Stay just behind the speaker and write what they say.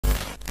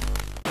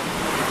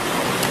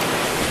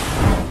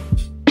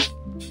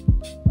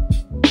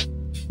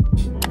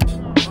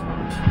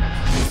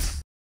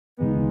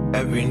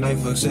every night,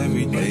 fucks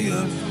every day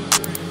up.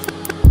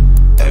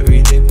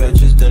 Every day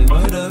patches done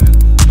right up.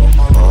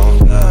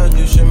 Oh God,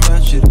 you should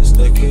match it, it's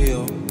the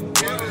KO.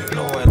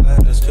 No one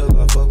like this till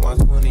I fuck my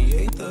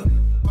 28th up.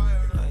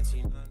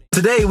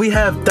 Today we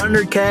have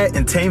Thundercat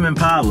and Tame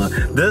Impala.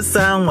 This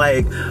sound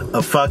like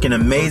a fucking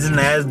amazing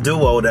ass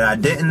duo that I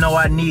didn't know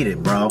I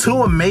needed, bro.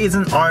 Two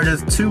amazing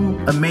artists, two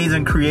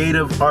amazing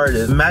creative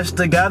artists matched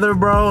together,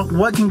 bro.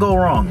 What can go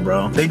wrong,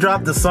 bro? They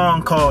dropped a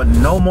song called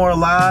No More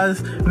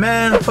Lies.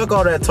 Man, fuck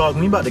all that talk.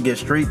 We about to get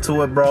straight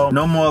to it, bro.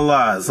 No More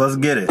Lies. Let's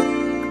get it.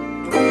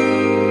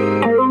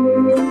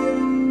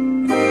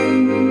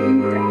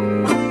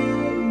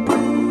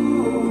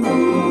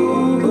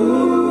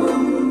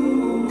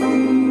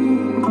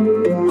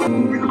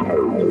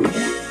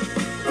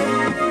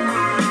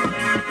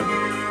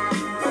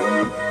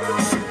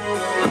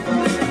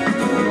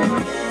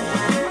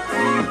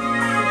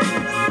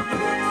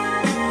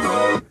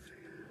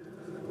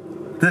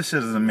 This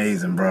shit is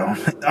amazing, bro.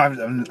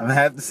 I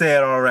have to say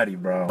it already,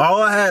 bro.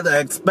 All I had to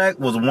expect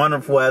was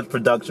wonderful ass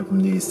production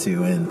from these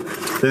two, and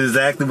this is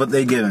exactly what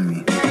they giving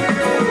me.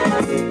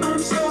 I'm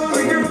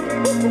sorry, girl.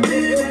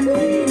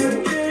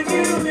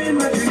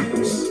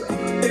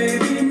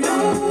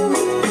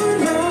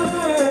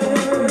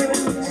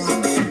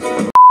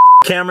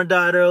 Camera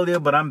died earlier,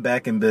 but I'm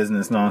back in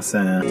business, know what I'm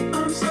saying?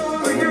 I'm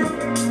sorry, girl.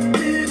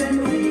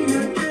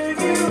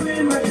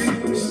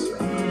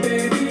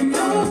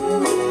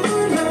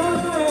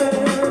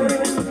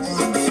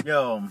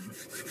 Yo,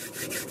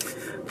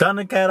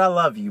 Thundercat, I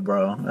love you,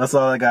 bro. That's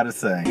all I gotta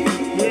say.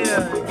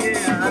 Yeah, I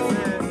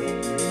said.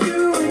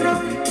 You and I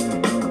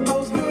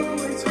both know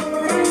it's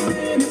hard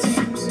and it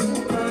seems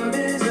love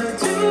is a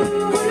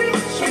two-way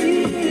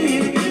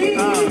street.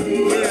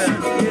 Yeah.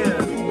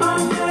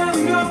 I'm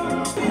letting go.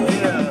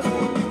 Yeah.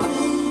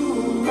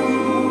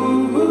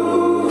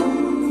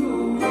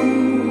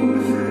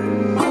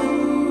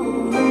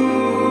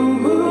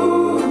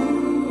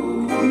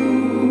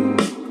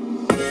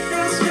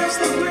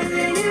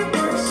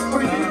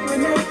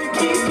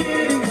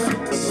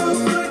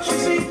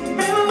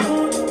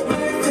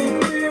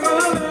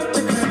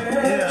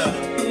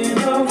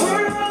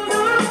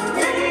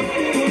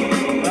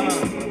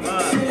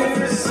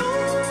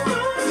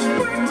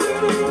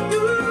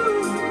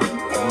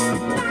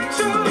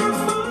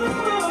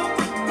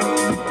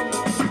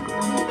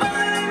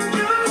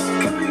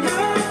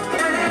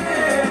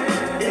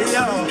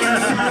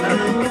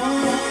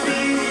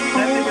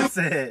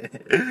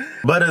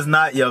 But it's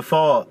not your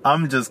fault.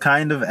 I'm just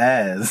kind of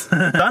ass.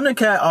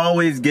 Thundercat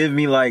always give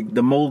me like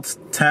the most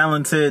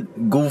talented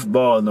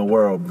goofball in the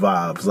world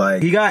vibes.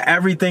 Like, he got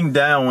everything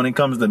down when it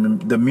comes to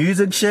the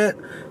music shit,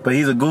 but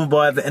he's a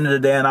goofball at the end of the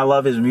day, and I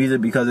love his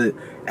music because it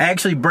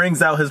actually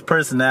brings out his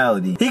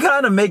personality. He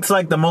kind of makes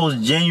like the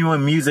most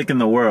genuine music in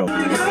the world.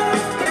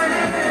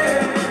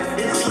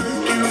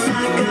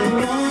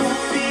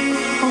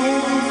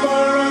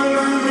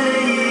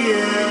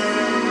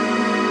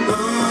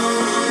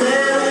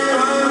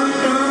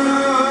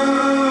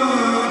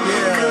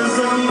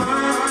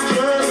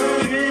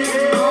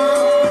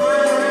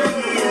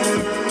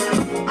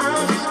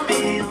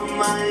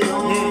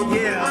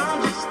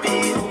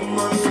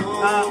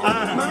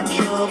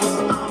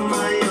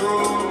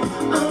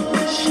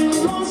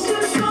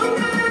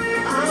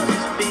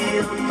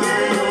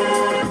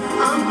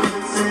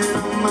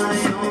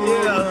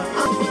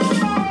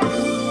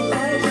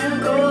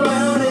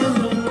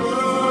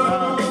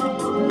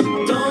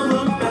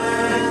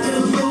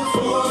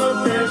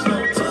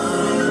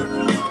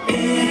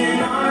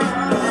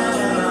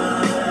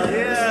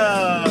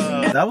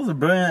 That was a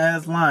brilliant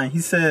ass line. He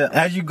said,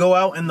 as you go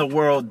out in the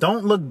world,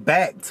 don't look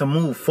back to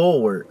move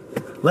forward.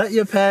 Let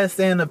your past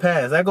stay in the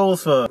past. That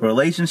goes for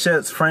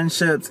relationships,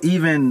 friendships,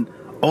 even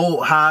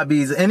old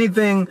hobbies,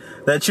 anything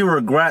that you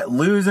regret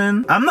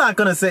losing. I'm not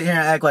gonna sit here and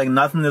act like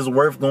nothing is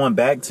worth going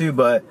back to,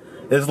 but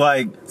it's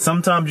like,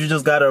 sometimes you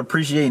just gotta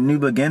appreciate new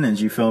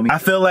beginnings, you feel me? I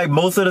feel like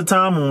most of the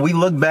time when we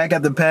look back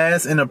at the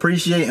past and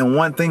appreciate and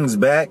want things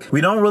back,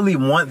 we don't really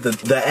want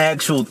the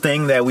actual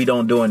thing that we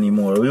don't do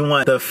anymore. We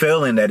want the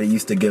feeling that it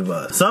used to give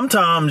us.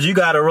 Sometimes you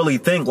gotta really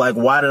think like,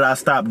 why did I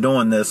stop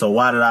doing this? Or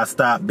why did I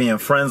stop being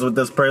friends with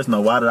this person?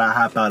 Or why did I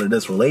hop out of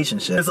this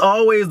relationship? It's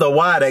always the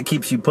why that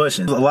keeps you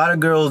pushing. A lot of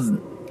girls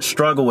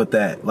struggle with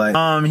that. Like,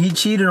 he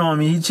cheated on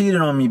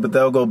me, but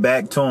they'll go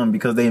back to him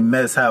because they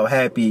miss how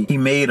happy he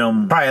made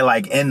them probably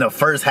like in the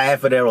first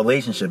half of their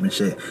relationship and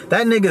shit.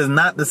 That nigga is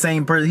not the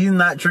same person. He's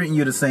not treating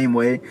you the same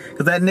way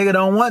because that nigga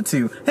don't want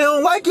to. He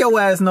don't like your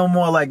ass no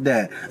more like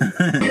that.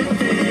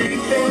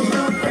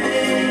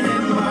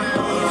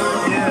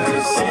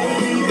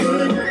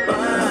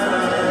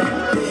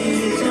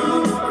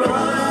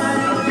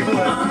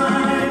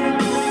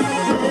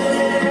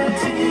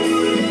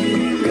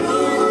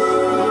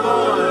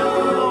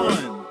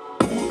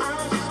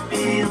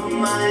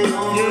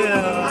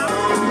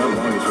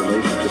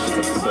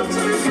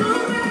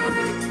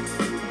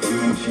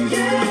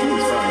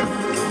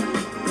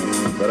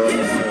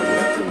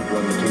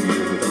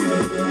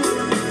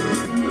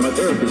 My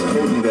therapist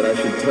told me that I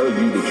should tell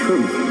you the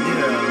truth.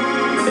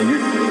 Yeah.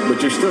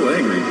 but you're still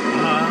angry.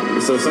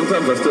 So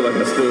sometimes I feel like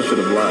I still should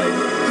have lied.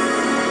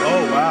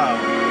 Oh, wow.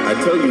 I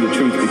tell you the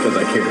truth because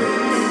I care.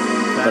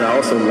 But I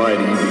also lie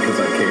to you because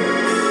I care.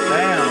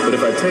 Damn. But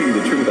if I tell you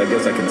the truth, I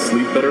guess I can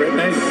sleep better at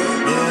night.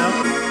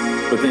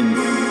 Yeah. But then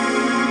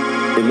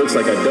it looks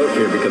like I don't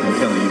care because I'm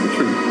telling you the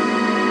truth.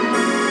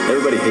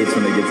 Everybody hates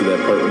when they get to that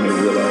part when they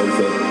realize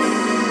that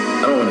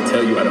I don't want to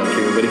tell you I don't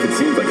care, but if it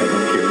seems like I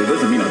don't care, it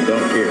doesn't mean I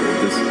don't care.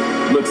 It just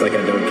looks like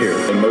I don't care.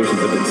 Emotions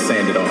have been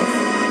sanded off.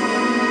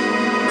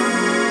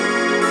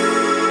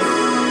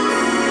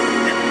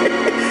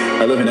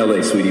 I live in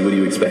LA, sweetie. What do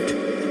you expect?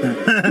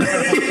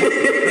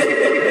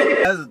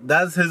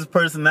 That's his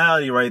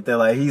personality right there.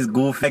 Like, he's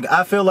goofy. Like,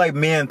 I feel like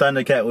me and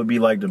Thundercat would be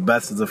like the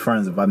best of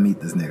friends if I meet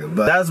this nigga.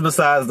 But that's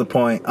besides the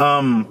point.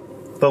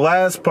 The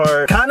last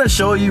part kind of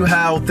show you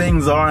how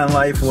things are in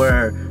life,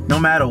 where no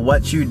matter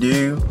what you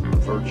do,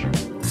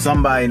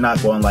 somebody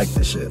not gonna like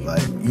this shit.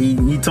 Like,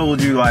 he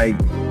told you, like,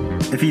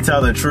 if you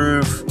tell the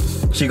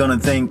truth, she gonna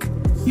think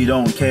you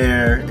don't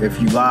care. If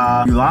you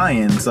lie, you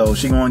lying. So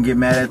she gonna get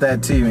mad at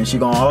that too, and she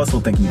gonna also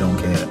think you don't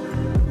care.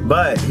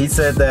 But he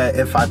said that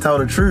if I tell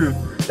the truth,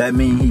 that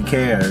means he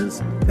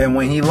cares. And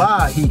when he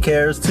lies, he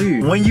cares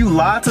too. When you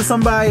lie to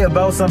somebody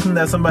about something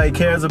that somebody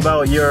cares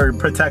about, you're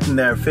protecting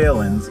their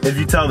feelings. If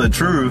you tell the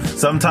truth,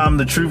 sometimes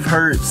the truth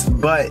hurts,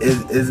 but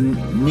it is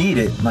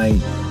needed.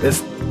 Like,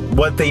 it's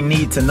what they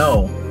need to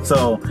know.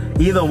 So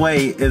either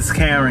way, it's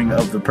caring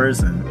of the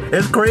person.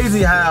 It's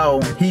crazy how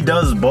he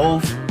does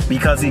both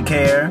because he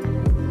cares,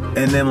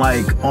 and then,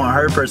 like, on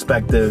her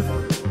perspective,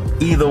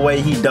 either way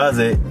he does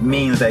it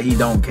means that he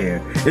don't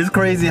care. It's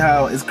crazy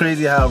how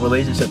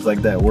relationships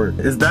like that work.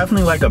 It's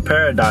definitely like a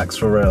paradox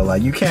for real.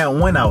 Like, you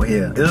can't win out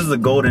here. This is a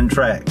golden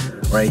track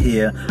right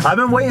here. I've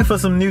been waiting for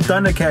some new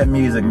Thundercat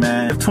music,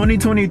 man. If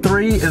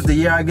 2023 is the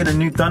year I get a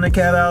new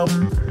Thundercat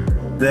album,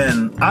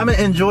 then I'm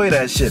gonna enjoy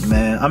that shit,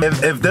 man. I mean,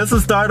 if this is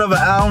the start of an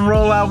album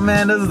rollout,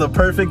 man, this is the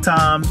perfect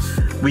time.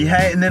 We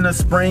heading in the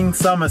spring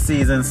summer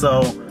season,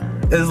 so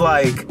it's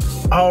like,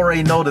 I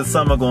already know this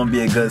summer gonna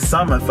be a good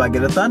summer if I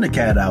get a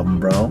Thundercat album,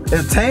 bro.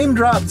 If Tame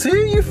drop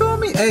too, you feel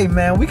me? Hey,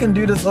 man, we can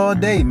do this all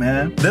day,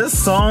 man. This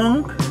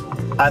song,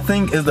 I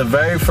think, is the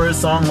very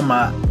first song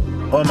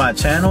on my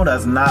channel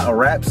that's not a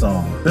rap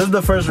song. This is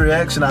the first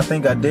reaction I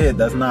think I did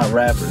that's not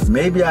rappers.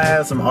 Maybe I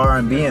have some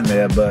R&B in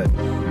there, but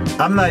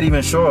I'm not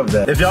even sure of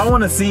that. If y'all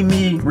want to see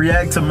me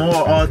react to more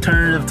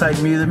alternative type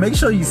music, make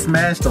sure you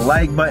smash the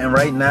like button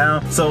right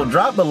now. So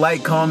drop a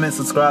like, comment,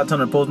 subscribe, turn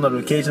the post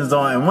notifications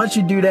on, and once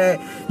you do that,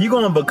 you're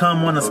gonna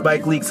become one of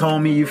SpikeLeak's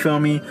homies, you feel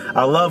me?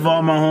 I love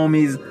all my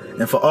homies,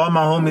 and for all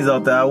my homies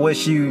out there, I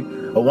wish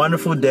you a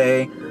wonderful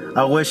day.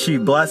 I wish you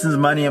blessings,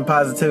 money, and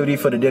positivity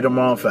for the day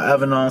tomorrow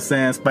forever. Know what I'm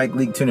saying?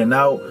 SpikeLeak tuning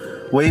out.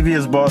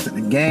 Waviest boss at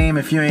the game.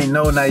 If you ain't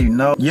know, now you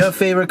know. Your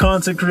favorite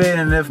content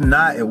creator, and if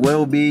not, it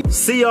will be.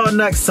 See y'all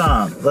next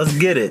time. Let's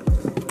get it.